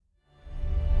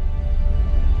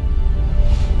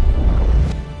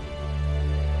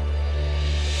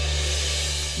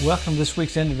Welcome to this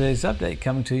week's End of Days Update,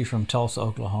 coming to you from Tulsa,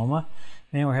 Oklahoma.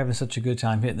 Man, we're having such a good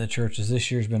time hitting the churches. This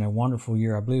year's been a wonderful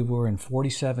year. I believe we're in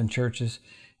 47 churches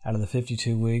out of the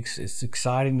 52 weeks. It's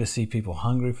exciting to see people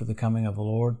hungry for the coming of the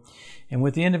Lord. And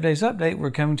with the End of Days Update,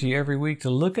 we're coming to you every week to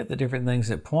look at the different things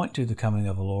that point to the coming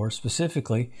of the Lord,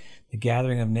 specifically the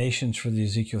gathering of nations for the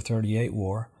Ezekiel 38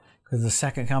 war. Because the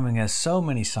second coming has so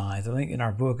many signs. I think in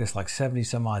our book it's like 70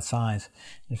 some odd signs.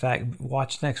 In fact,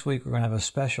 watch next week. We're going to have a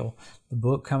special, the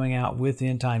book coming out with the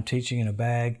end time teaching in a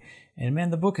bag. And man,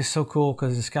 the book is so cool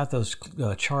because it's got those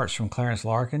charts from Clarence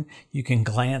Larkin. You can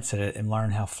glance at it and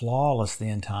learn how flawless the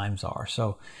end times are.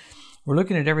 So we're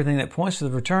looking at everything that points to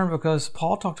the return, because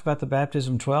Paul talked about the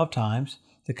baptism 12 times,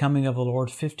 the coming of the Lord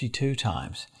 52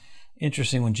 times.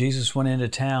 Interesting, when Jesus went into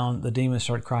town, the demons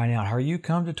started crying out, "Are you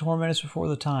come to torment us before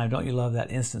the time?" Don't you love that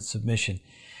instant submission?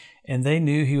 And they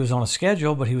knew he was on a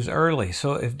schedule, but he was early.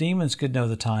 So if demons could know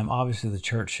the time, obviously the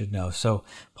church should know. So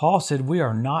Paul said, we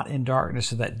are not in darkness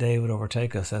so that day would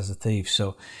overtake us as a thief.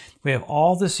 So we have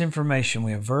all this information.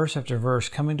 We have verse after verse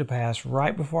coming to pass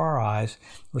right before our eyes.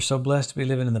 We're so blessed to be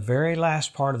living in the very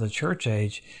last part of the church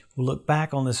age. We'll look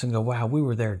back on this and go, wow, we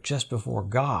were there just before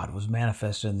God was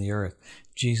manifested in the earth,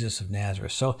 Jesus of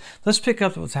Nazareth. So let's pick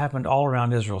up what's happened all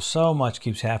around Israel. So much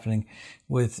keeps happening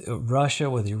with Russia,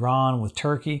 with Iran, with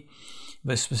Turkey.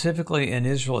 But specifically in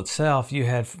Israel itself, you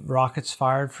had rockets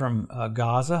fired from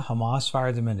Gaza. Hamas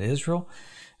fired them into Israel.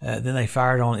 Then they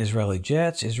fired on Israeli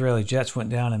jets. Israeli jets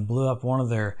went down and blew up one of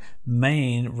their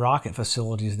main rocket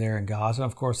facilities there in Gaza.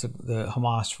 Of course, the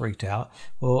Hamas freaked out.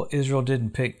 Well, Israel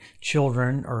didn't pick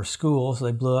children or schools.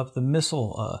 They blew up the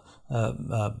missile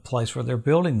place where they're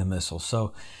building the missiles.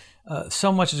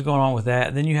 So much is going on with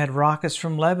that. Then you had rockets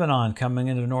from Lebanon coming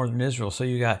into northern Israel. So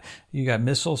you got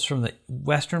missiles from the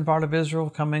western part of Israel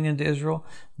coming into Israel,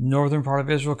 northern part of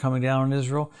Israel coming down on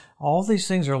Israel. All these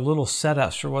things are little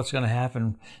setups for what's going to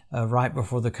happen right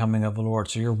before the coming of the Lord.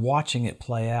 So you're watching it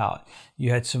play out.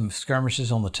 You had some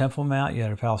skirmishes on the Temple Mount. You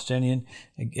had a Palestinian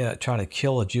try to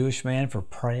kill a Jewish man for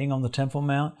praying on the Temple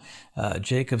Mount.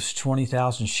 Jacob's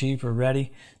 20,000 sheep are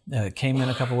ready. Came in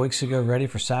a couple of weeks ago, ready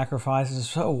for sacrifices.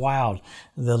 So wild,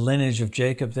 the lineage of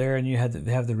Jacob there, and you have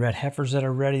the red heifers that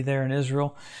are ready there in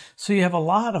Israel. So you have a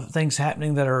lot of things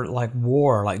happening that are like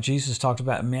war, like Jesus talked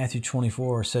about in Matthew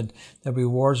 24, said there'll be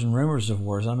wars and rumors of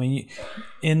wars. I mean,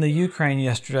 in the Ukraine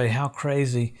yesterday, how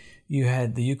crazy. You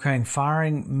had the Ukraine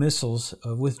firing missiles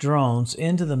with drones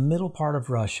into the middle part of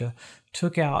Russia,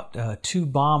 took out two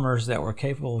bombers that were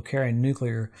capable of carrying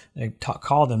nuclear, they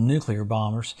called them nuclear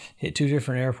bombers, hit two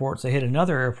different airports. They hit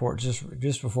another airport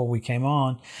just before we came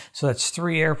on. So that's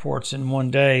 3 airports in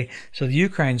one day. So the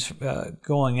Ukraine's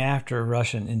going after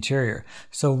Russian interior.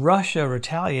 So Russia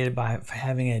retaliated by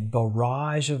having a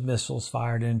barrage of missiles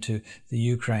fired into the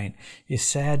Ukraine. It's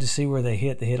sad to see where they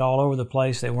hit. They hit all over the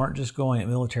place. They weren't just going at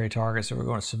military targets. They were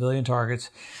going at civilian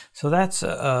targets. So that's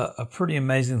a pretty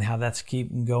amazing how that's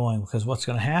keeping going, because what's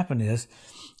going to happen is,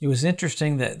 it was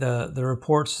interesting that the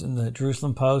reports in the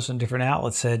Jerusalem Post and different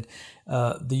outlets said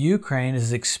the Ukraine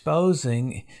is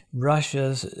exposing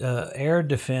Russia's air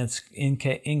defense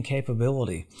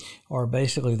incapability, or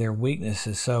basically their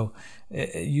weaknesses. So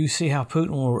you see how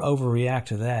Putin will overreact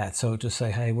to that. So to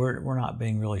say, hey, we're not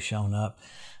being really shown up.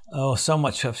 Oh, so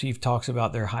much stuff. Steve talks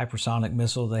about their hypersonic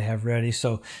missile they have ready.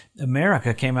 So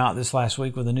America came out this last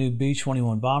week with a new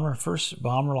B-21 bomber, first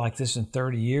bomber like this in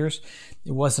 30 years.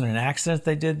 It wasn't an accident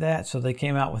they did that, so they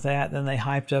came out with that. Then they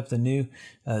hyped up the new,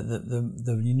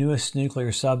 the newest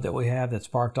nuclear sub that we have that's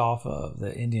parked off of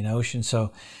the Indian Ocean.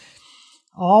 So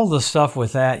all the stuff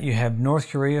with that, you have North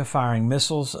Korea firing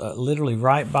missiles literally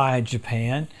right by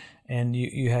Japan. And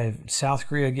you have South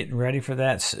Korea getting ready for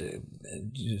that,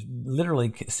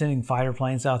 literally sending fighter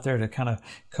planes out there to kind of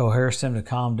coerce them to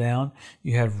calm down.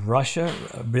 You have Russia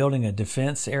building a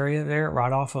defense area there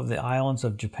right off of the islands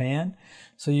of Japan.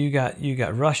 So you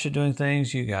got Russia doing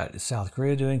things, you got South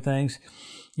Korea doing things.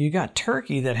 You got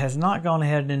Turkey that has not gone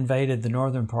ahead and invaded the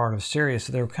northern part of Syria,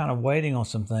 so they were kind of waiting on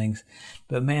some things.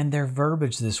 But man, their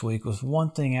verbiage this week was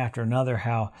one thing after another,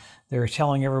 how they were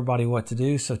telling everybody what to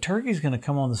do. So Turkey's going to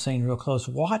come on the scene real close.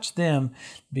 Watch them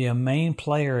be a main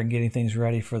player in getting things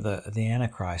ready for the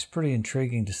Antichrist. Pretty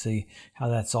intriguing to see how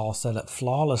that's all set up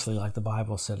flawlessly like the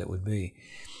Bible said it would be.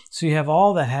 So you have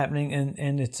all that happening,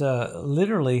 and it's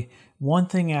literally one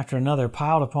thing after another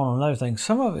piled upon another thing.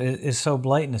 Some of it is so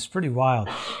blatant, it's pretty wild.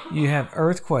 You have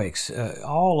earthquakes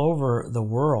all over the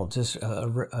world, just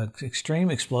an extreme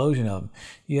explosion of them.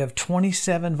 You have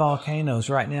 27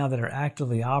 volcanoes right now that are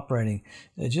actively operating.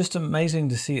 It's just amazing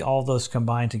to see all those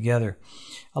combined together.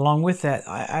 Along with that,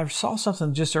 I saw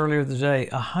something just earlier today,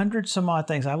 100 some odd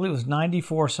things, I believe it was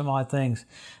 94 some odd things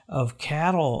of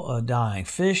cattle dying,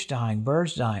 fish dying,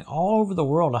 birds dying, all over the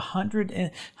world. 100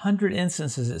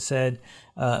 instances, it said,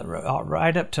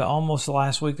 right up to almost the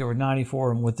last week there were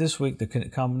 94, and with this week the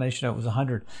combination of it was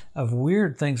 100 of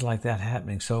weird things like that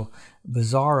happening. So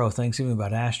bizarro things, even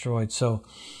about asteroids. So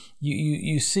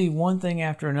you see one thing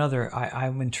after another.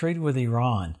 I'm intrigued with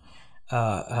Iran.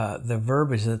 The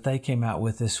verbiage that they came out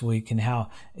with this week, and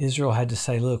how Israel had to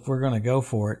say, look, we're going to go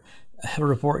for it. A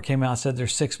report came out and said they're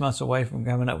 6 months away from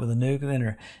coming up with a nuke. And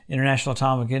then International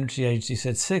Atomic Energy Agency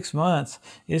said 6 months.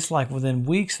 It's like within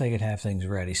weeks they could have things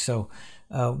ready. So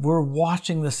we're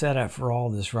watching the setup for all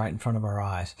this right in front of our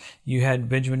eyes. You had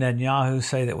Benjamin Netanyahu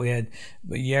say that we had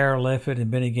Yair Lapid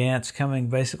and Benny Gantz coming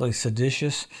basically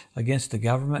seditious against the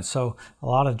government. So a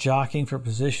lot of jockeying for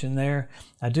position there.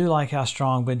 I do like how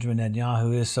strong Benjamin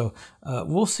Netanyahu is. So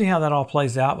we'll see how that all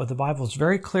plays out. But the Bible is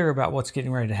very clear about what's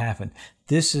getting ready to happen.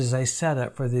 This is a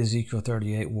setup for the Ezekiel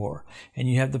 38 war. And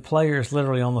you have the players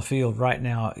literally on the field right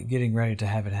now getting ready to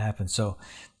have it happen. So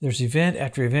there's event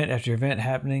after event after event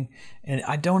happening. And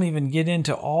I don't even get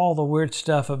into all the weird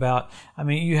stuff about, I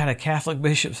mean, you had a Catholic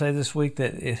bishop say this week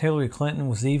that Hillary Clinton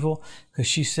was evil because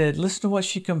she said, listen to what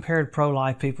she compared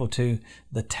pro-life people to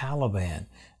the Taliban.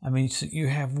 I mean, so you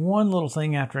have one little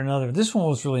thing after another. This one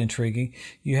was really intriguing.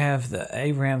 You have the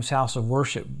Abraham's House of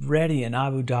Worship ready in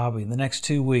Abu Dhabi in the next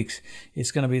 2 weeks.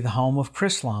 It's going to be the home of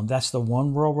Chrislam. That's the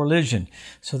one world religion.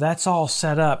 So that's all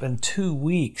set up in 2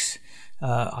 weeks.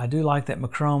 I do like that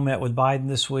Macron met with Biden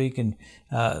this week, and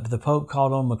the Pope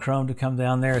called on Macron to come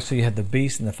down there. So you had the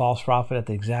beast and the false prophet at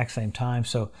the exact same time.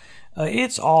 So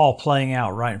it's all playing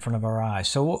out right in front of our eyes.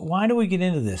 So why do we get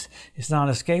into this? It's not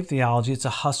escape theology. It's a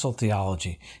hustle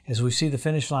theology. As we see the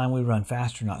finish line, we run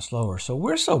faster, not slower. So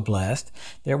we're so blessed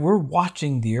that we're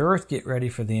watching the earth get ready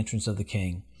for the entrance of the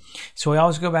King. So we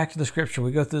always go back to the scripture.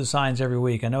 We go through the signs every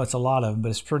week. I know it's a lot of them, but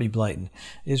it's pretty blatant.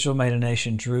 Israel made a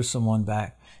nation. Jerusalem won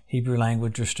back. Hebrew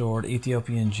language restored.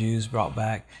 Ethiopian Jews brought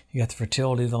back. You got the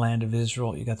fertility of the land of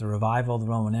Israel. You got the revival of the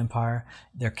Roman Empire.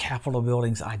 Their Capitol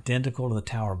buildings identical to the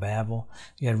Tower of Babel.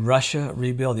 You had Russia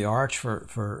rebuild the arch for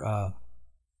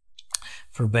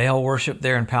Baal worship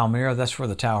there in Palmyra. That's where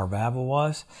the Tower of Babel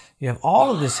was. You have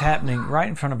all of this happening right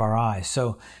in front of our eyes.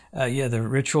 So the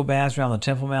ritual baths around the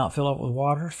Temple Mount fill up with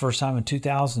water, first time in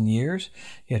 2,000 years.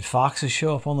 You had foxes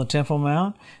show up on the Temple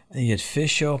Mount, and you had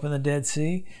fish show up in the Dead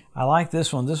Sea. I like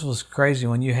this one. This was crazy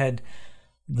when you had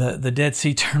the Dead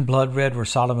Sea turn blood red where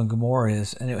Sodom and Gomorrah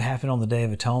is, and it happened on the Day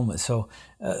of Atonement. So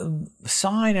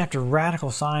sign after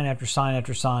radical sign after sign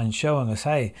after sign showing us,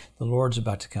 hey, the Lord's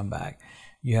about to come back.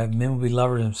 You have men will be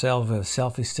lovers themselves with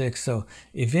selfie sticks. So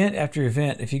event after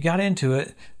event, if you got into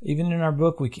it, even in our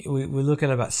book, we look at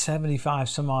about 75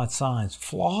 some odd signs,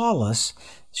 flawless,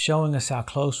 showing us how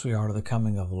close we are to the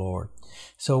coming of the Lord.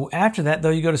 So after that,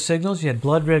 though, you go to signals. You had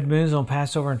blood red moons on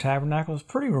Passover and Tabernacles.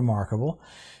 Pretty remarkable.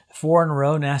 4 in a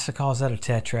row. NASA calls that a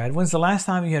tetrad. When's the last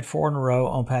time you had 4 in a row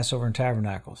on Passover and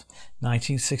Tabernacles?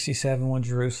 1967 when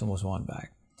Jerusalem was won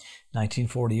back.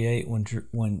 1948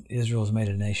 when Israel was made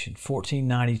a nation.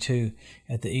 1492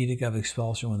 at the Edict of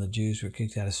Expulsion when the Jews were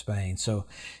kicked out of Spain. So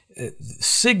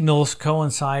signals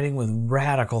coinciding with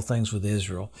radical things with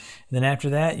Israel. And then after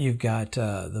that, you've got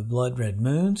the blood red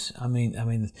moons.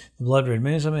 The blood red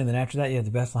moons. Then after that, you have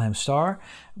the Bethlehem star.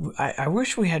 I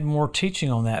wish we had more teaching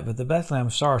on that, but the Bethlehem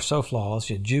star is so flawless.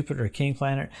 You had Jupiter, king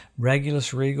planet,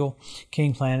 Regulus, regal,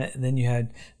 king planet. And then you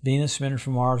had Venus, men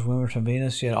from Mars, women from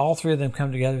Venus. You had all three of them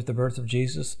come together at the birth of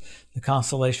Jesus. The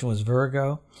constellation was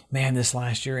Virgo. Man, this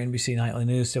last year, NBC Nightly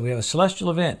News said we have a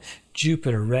celestial event.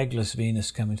 Jupiter, Regulus,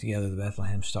 Venus coming together, the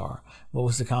Bethlehem star. What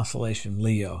was the constellation?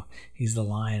 Leo. He's the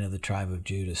lion of the tribe of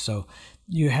Judah. So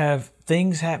you have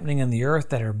things happening in the earth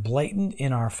that are blatant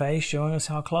in our face, showing us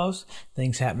how close.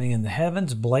 Things happening in the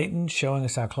heavens, blatant, showing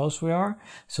us how close we are.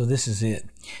 So this is it.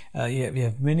 You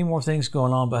have many more things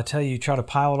going on, but I tell you, you try to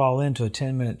pile it all into a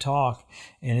 10-minute talk,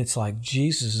 and it's like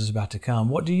Jesus is about to come.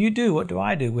 What do you do? What do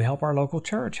I do? We help our local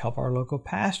church, help our local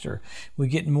pastor. We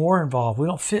get more involved. We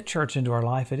don't fit church into our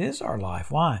life. It is our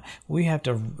life. Why? We have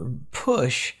to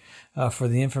push for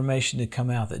the information to come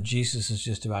out that Jesus is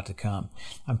just about to come.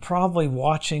 I'm probably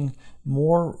watching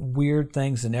more weird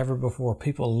things than ever before.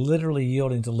 People literally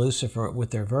yielding to Lucifer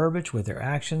with their verbiage, with their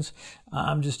actions.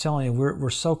 I'm just telling you, we're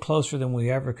so closer than we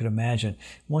ever could imagine.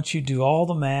 Once you do all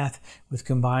the math with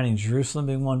combining Jerusalem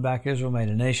being one back, Israel made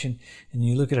a nation, and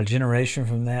you look at a generation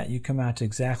from that, you come out to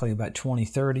exactly about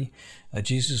 2030.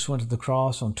 Jesus went to the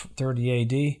cross on 30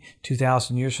 AD.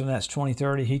 2,000 years from that's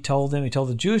 2030. He told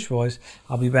the Jewish boys,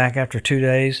 I'll be back after 2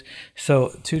 days.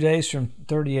 So 2 days from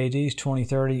 30 AD is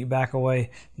 2030. You back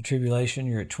away the tribulation,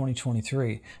 you're at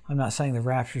 2023. I'm not saying the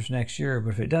rapture's next year, but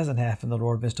if it doesn't happen, the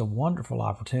Lord missed a wonderful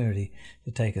opportunity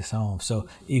to take us home. So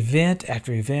event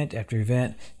after event after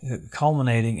event,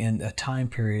 culminating in a time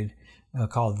period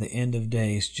called the end of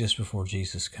days just before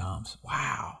Jesus comes.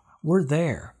 Wow, we're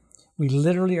there. We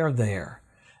literally are there.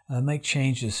 Make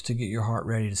changes to get your heart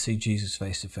ready to see Jesus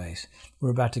face to face. We're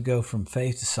about to go from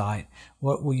faith to sight.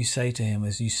 What will you say to him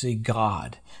as you see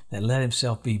God that let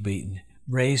himself be beaten,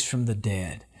 raised from the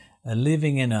dead,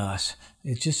 living in us?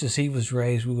 It's just as he was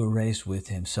raised, we were raised with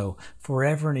him. So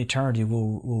forever and eternity,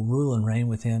 we'll rule and reign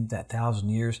with him that 1,000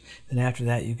 years. Then after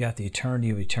that, you've got the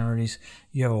eternity of eternities.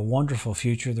 You have a wonderful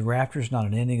future. The rapture is not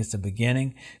an ending, it's the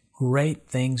beginning. Great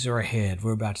things are ahead.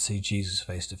 We're about to see Jesus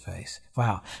face to face.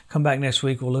 Wow. Come back next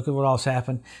week. We'll look at what all's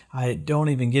happened. I don't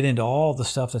even get into all the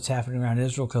stuff that's happening around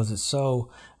Israel because it's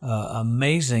so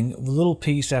amazing. Little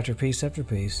piece after piece after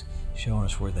piece showing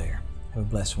us we're there. Have a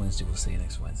blessed Wednesday. We'll see you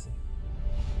next Wednesday.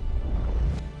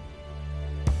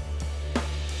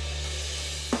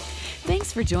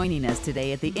 Thanks for joining us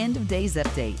today at the End of Days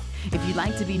Update. If you'd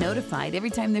like to be notified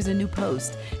every time there's a new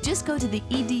post, just go to the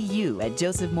edu at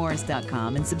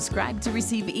josephmorris.com and subscribe to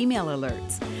receive email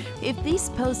alerts. If these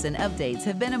posts and updates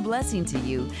have been a blessing to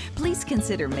you, please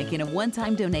consider making a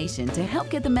one-time donation to help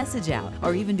get the message out,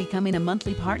 or even becoming a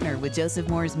monthly partner with Joseph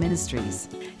Morris Ministries.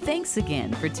 Thanks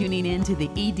again for tuning in to the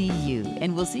EDU,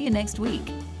 and we'll see you next week.